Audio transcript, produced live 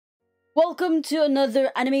Welcome to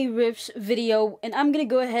another Anime Riffs video, and I'm gonna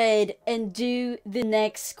go ahead and do the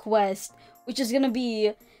next quest, which is gonna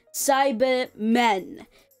be SAIBAMEN.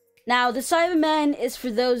 Now, the SAIBAMEN is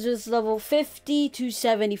for those with level 50 to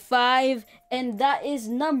 75, and that is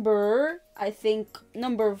number, I think,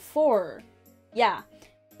 number 4. Yeah,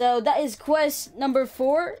 so that is quest number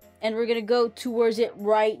 4, and we're gonna go towards it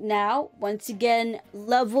right now. Once again,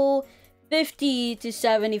 level 50 to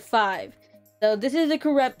 75. So this is the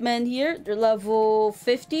correct men here. They're level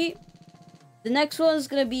 50. The next one is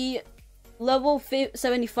going to be level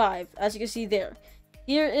 75, as you can see there.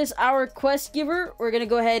 Here is our quest giver. We're going to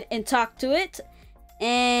go ahead and talk to it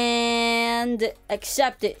and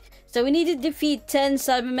accept it. So we need to defeat 10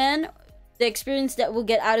 Cybermen. The experience that we'll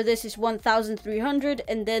get out of this is 1,300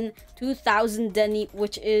 and then 2,000 Denny,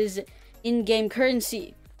 which is in-game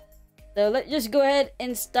currency. So let's just go ahead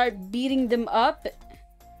and start beating them up,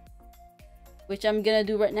 which I'm gonna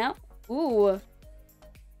do right now. Ooh.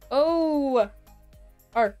 Oh.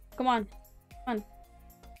 Come on. Come on.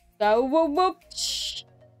 Go. Whoa, whoa. Shh.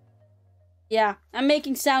 Yeah, I'm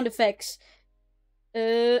making sound effects.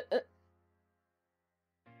 Look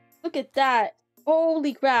at that.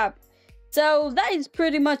 Holy crap. So that is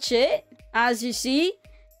pretty much it. As you see,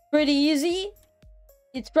 pretty easy.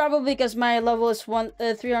 It's probably because my level is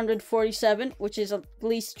 347, which is at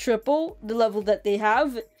least triple the level that they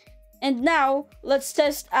have. And now, let's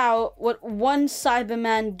test out what one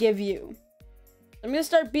Cyberman give you. I'm gonna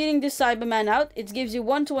start beating this Cyberman out. It gives you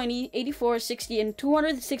 120, 84, 60, and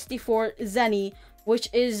 264 Zenny, which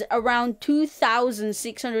is around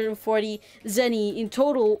 2,640 Zenny in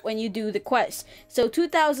total when you do the quest. So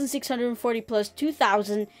 2,640 plus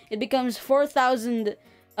 2,000, it becomes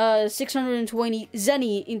 4,620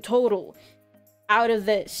 Zenny in total out of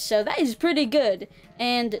this. So that is pretty good,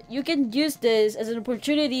 and you can use this as an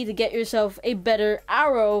opportunity to get yourself a better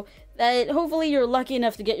arrow that hopefully you're lucky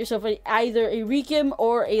enough to get yourself either a Requiem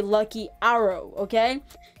or a lucky arrow. Okay,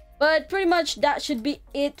 but pretty much that should be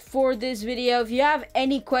it for this video. If you have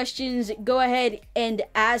any questions, go ahead and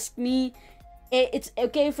ask me. It's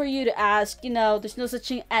okay for you to ask, you know, there's no such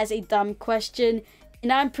thing as a dumb question.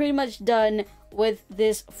 And I'm pretty much done with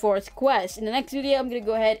this 4th quest. In the next video, I'm going to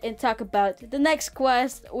go ahead and talk about the next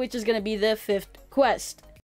quest, which is going to be the 5th quest.